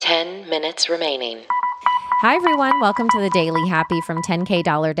10 minutes remaining. Hi, everyone. Welcome to the Daily Happy from 10K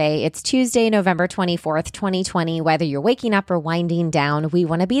Dollar Day. It's Tuesday, November 24th, 2020. Whether you're waking up or winding down, we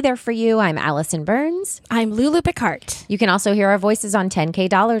want to be there for you. I'm Allison Burns. I'm Lulu Picard. You can also hear our voices on 10K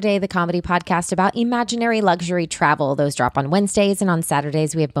Dollar Day, the comedy podcast about imaginary luxury travel. Those drop on Wednesdays, and on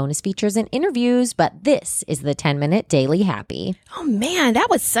Saturdays we have bonus features and interviews, but this is the 10-minute Daily Happy. Oh, man, that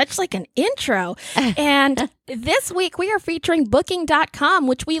was such like an intro. And this week we are featuring Booking.com,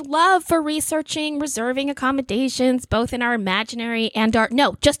 which we love for researching, reserving accommodations, both in our imaginary and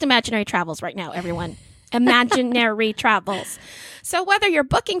just imaginary travels right now, everyone. Imaginary travels. So whether you're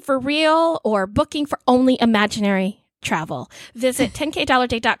booking for real or booking for only imaginary travel, visit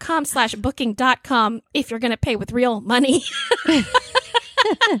 10kdollarday.com/booking.com if you're going to pay with real money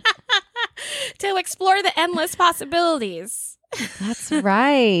to explore the endless possibilities. That's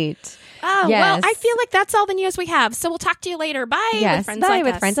right. Oh, yes. Well, I feel like that's all the news we have. So we'll talk to you later. Bye. Yes, with friends bye like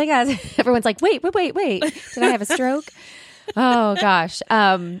with us. friends like us. Everyone's like, wait. Did I have a stroke? Oh, gosh.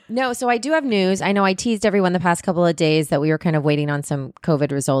 No, so I do have news. I know I teased everyone the past couple of days that we were kind of waiting on some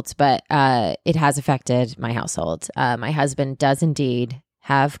COVID results, but it has affected my household. My husband does indeed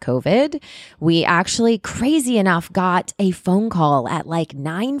have COVID. We actually, crazy enough, got a phone call at like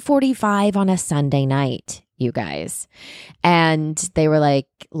 9:45 on a Sunday night, you guys. And they were like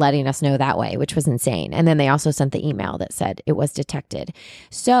letting us know that way, which was insane. And then they also sent the email that said it was detected.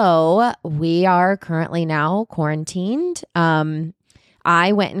 So we are currently now quarantined.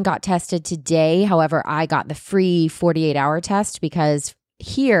 I went and got tested today. However, I got the free 48-hour test because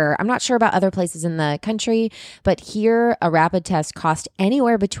here, I'm not sure about other places in the country, but here a rapid test cost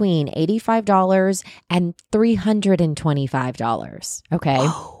anywhere between $85 and $325. Okay.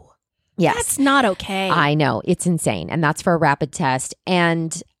 Oh. Yes. That's not okay. I know. It's insane. And that's for a rapid test.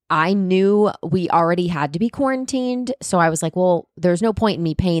 And I knew we already had to be quarantined. So I was like, well, there's no point in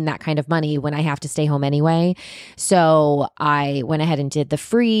me paying that kind of money when I have to stay home anyway. So I went ahead and did the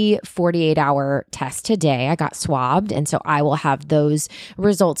free 48-hour test today. I got swabbed. And so I will have those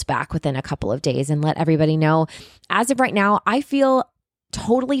results back within a couple of days and let everybody know. As of right now, I feel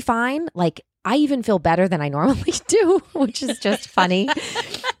totally fine. Like I even feel better than I normally do, which is just funny.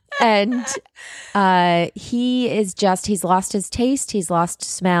 And he's lost his taste, he's lost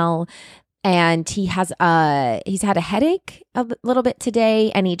smell, and he's had a headache a little bit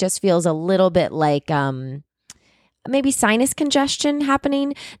today, and he just feels a little bit like maybe sinus congestion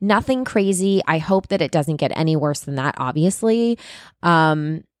happening. Nothing crazy. I hope that it doesn't get any worse than that, obviously.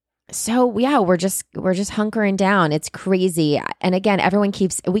 So yeah, we're just hunkering down. It's crazy. And again, we're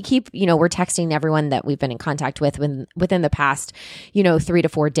texting everyone that we've been in contact with within the past, 3 to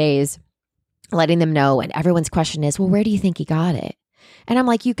 4 days, letting them know. And everyone's question is, well, where do you think he got it? And I'm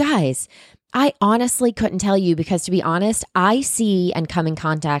like, you guys, I honestly couldn't tell you because, to be honest, I see and come in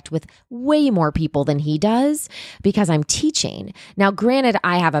contact with way more people than he does because I'm teaching. Now, granted,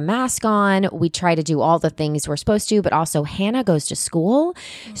 I have a mask on. We try to do all the things we're supposed to, but also Hannah goes to school.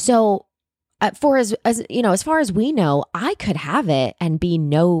 So as far as we know, I could have it and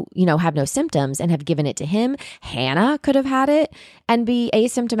have no symptoms and have given it to him. Hannah could have had it and be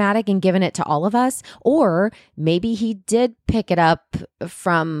asymptomatic and given it to all of us. Or maybe he did pick it up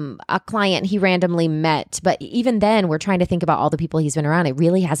from a client he randomly met. But even then, we're trying to think about all the people he's been around. It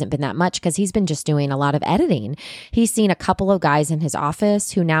really hasn't been that much because he's been just doing a lot of editing. He's seen a couple of guys in his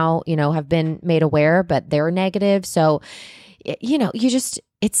office who now, have been made aware, but they're negative. So,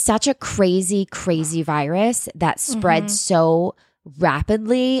 it's such a crazy, crazy virus that spreads so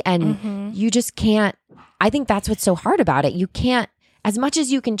rapidly, and you just can't. I think that's what's so hard about it. You can't, as much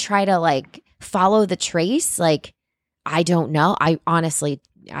as you can try to like follow the trace, like, I don't know. I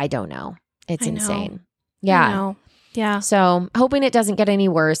don't know. It's insane. Yeah. Yeah. So hoping it doesn't get any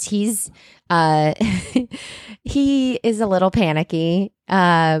worse. He is a little panicky,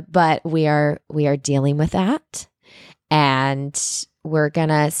 but we are dealing with that. And we're going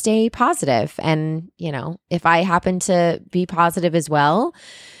to stay positive. And, if I happen to be positive as well,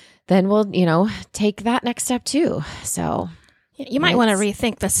 then we'll, take that next step too. So you might want to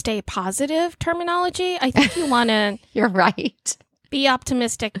rethink the stay positive terminology. I think you want to. You're right. Be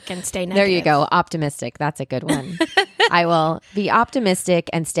optimistic and stay negative. There you go. Optimistic. That's a good one. I will be optimistic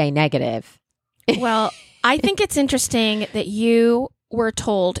and stay negative. Well, I think it's interesting that you were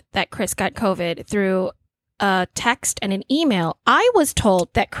told that Chris got COVID through a text and an email. I was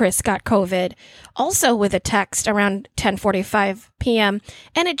told that Chris got COVID also with a text around 10:45 p.m.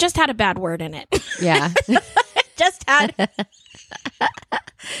 and it just had a bad word in it. Yeah. It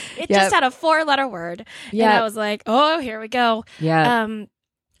just had a 4-letter word. Yeah. And I was like, oh, here we go. Yeah.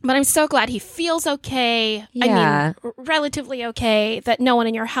 But I'm so glad he feels okay. Yeah. I mean, relatively okay, that no one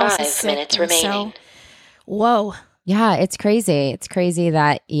in your house is sick. 5 minutes remaining. So, whoa. Yeah, it's crazy. It's crazy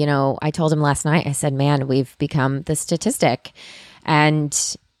that, I told him last night, I said, man, we've become the statistic. And,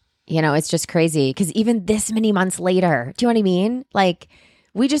 it's just crazy because even this many months later, do you know what I mean? Like,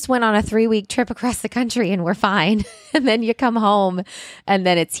 we just went on a 3-week trip across the country and we're fine. And then you come home and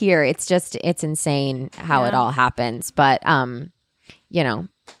then it's here. It's insane how it all happens. But, I'm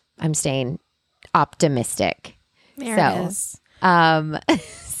staying optimistic. There it is.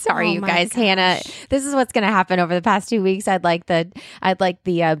 Sorry, you guys. Gosh. Hannah, this is what's going to happen over the past 2 weeks. I'd like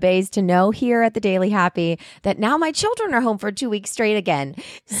the Bays to know here at the Daily Happy that now my children are home for 2 weeks straight again.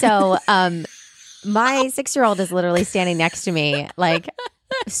 So my 6-year-old is literally standing next to me, like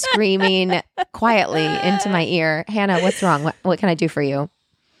screaming quietly into my ear. Hannah, what's wrong? What can I do for you?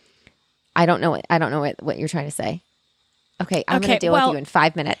 I don't know what you're trying to say. Okay, I'm going to deal with you in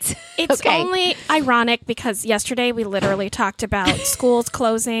 5 minutes. It's only ironic because yesterday we literally talked about schools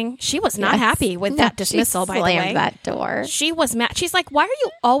closing. She was not happy with that dismissal, by the way. She slammed that door. She was mad. She's like, why are you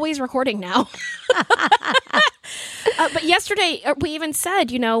always recording now? But yesterday we even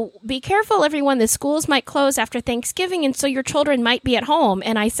said, be careful, everyone. The schools might close after Thanksgiving, and so your children might be at home.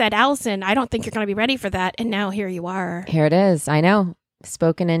 And I said, Allison, I don't think you're going to be ready for that. And now here you are. Here it is. I know.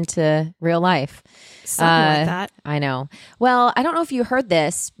 Spoken into real life. Something like that. I know. Well, I don't know if you heard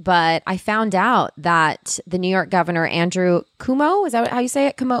this, but I found out that the New York governor, Andrew Cuomo, is that how you say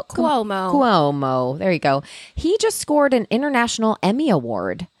it? Cuomo. There you go. He just scored an International Emmy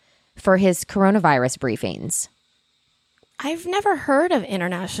Award for his coronavirus briefings. I've never heard of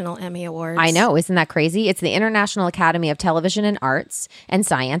International Emmy Awards. I know. Isn't that crazy? It's the International Academy of Television and Arts and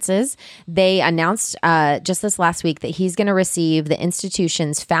Sciences. They announced just this last week that he's going to receive the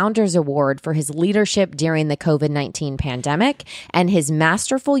institution's Founders Award for his leadership during the COVID-19 pandemic and his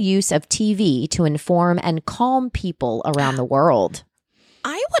masterful use of TV to inform and calm people around the world.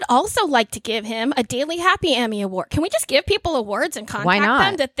 I would also like to give him a Daily Happy Emmy Award. Can we just give people awards and contact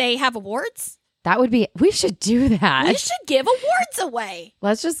them that they have awards? We should do that. We should give awards away.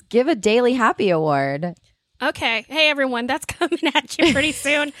 Let's just give a Daily Happy Award. Okay. Hey, everyone. That's coming at you pretty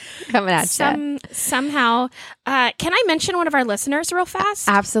soon. Coming at you. Somehow. Can I mention one of our listeners real fast?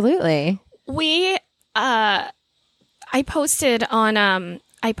 Absolutely.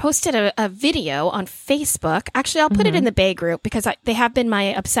 I posted a video on Facebook. Actually, I'll put it in the Bay group because they have been my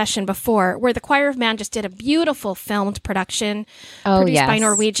obsession before, where the Choir of Man just did a beautiful filmed production produced by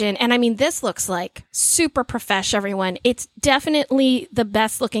Norwegian. And I mean, this looks like super profesh, everyone. It's definitely the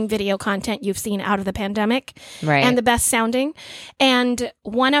best looking video content you've seen out of the pandemic. Right. And the best sounding. And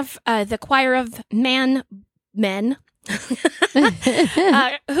one of the Choir of men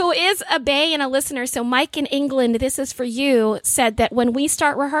who is a Bay and a listener, so Mike in England, this is for you, said that when we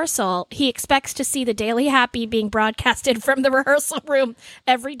start rehearsal, he expects to see the Daily Happy being broadcasted from the rehearsal room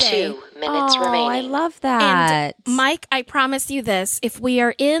every day. 2 minutes remaining. I love that. And Mike, I promise you this, if we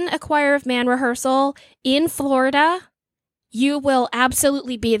are in a Choir of Man rehearsal in Florida, you will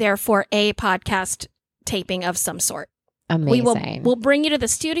absolutely be there for a podcast taping of some sort. Amazing. We'll bring you to the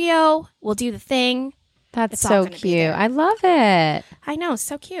studio. We'll do the thing. That's so cute. I love it. I know.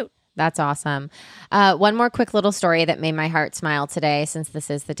 So cute. That's awesome. One more quick little story that made my heart smile today, since this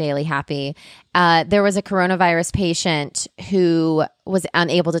is the Daily Happy. There was a coronavirus patient who was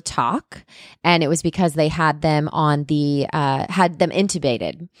unable to talk, and it was because they had them had them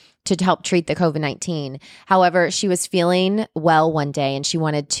intubated to help treat the COVID-19. However, she was feeling well one day, and she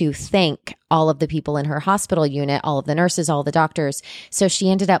wanted to thank all of the people in her hospital unit, all of the nurses, all the doctors. So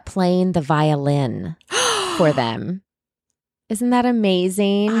she ended up playing the violin for them. Isn't that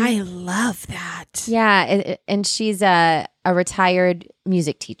amazing? I love that. Yeah, and she's a retired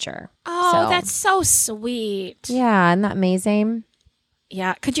music teacher. Oh, that's so sweet. Yeah, isn't that amazing?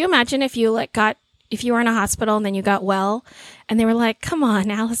 Yeah. Could you imagine if you if you were in a hospital and then you got well and they were like, come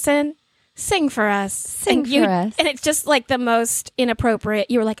on, Allison, sing for us. Sing for us. And it's just like the most inappropriate.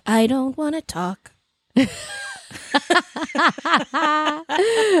 You were like, I don't want to talk. Of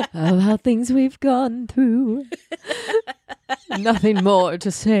how things we've gone through. Nothing more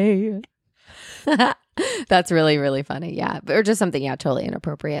to say. That's really, really funny. Yeah. Or just something, totally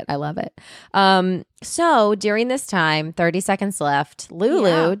inappropriate. I love it. So during this time, 30 seconds left.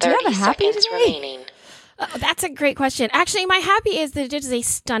 Lulu, do you have a happy today? Remaining. That's a great question. Actually, my happy is that it is a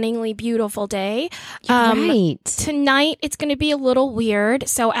stunningly beautiful day. Right. Tonight, it's going to be a little weird.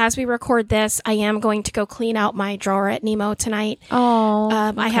 So as we record this, I am going to go clean out my drawer at Nemo tonight. Oh,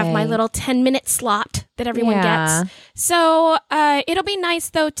 I have my little 10-minute slot that everyone gets. So it'll be nice,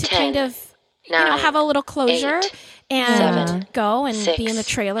 though, to 10, kind of 9, have a little closure. 8, and 7, go and 6, be in the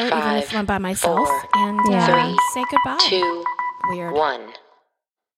trailer, even 5, if I'm by myself, 4, and 3, say goodbye. 2, Weird. 1.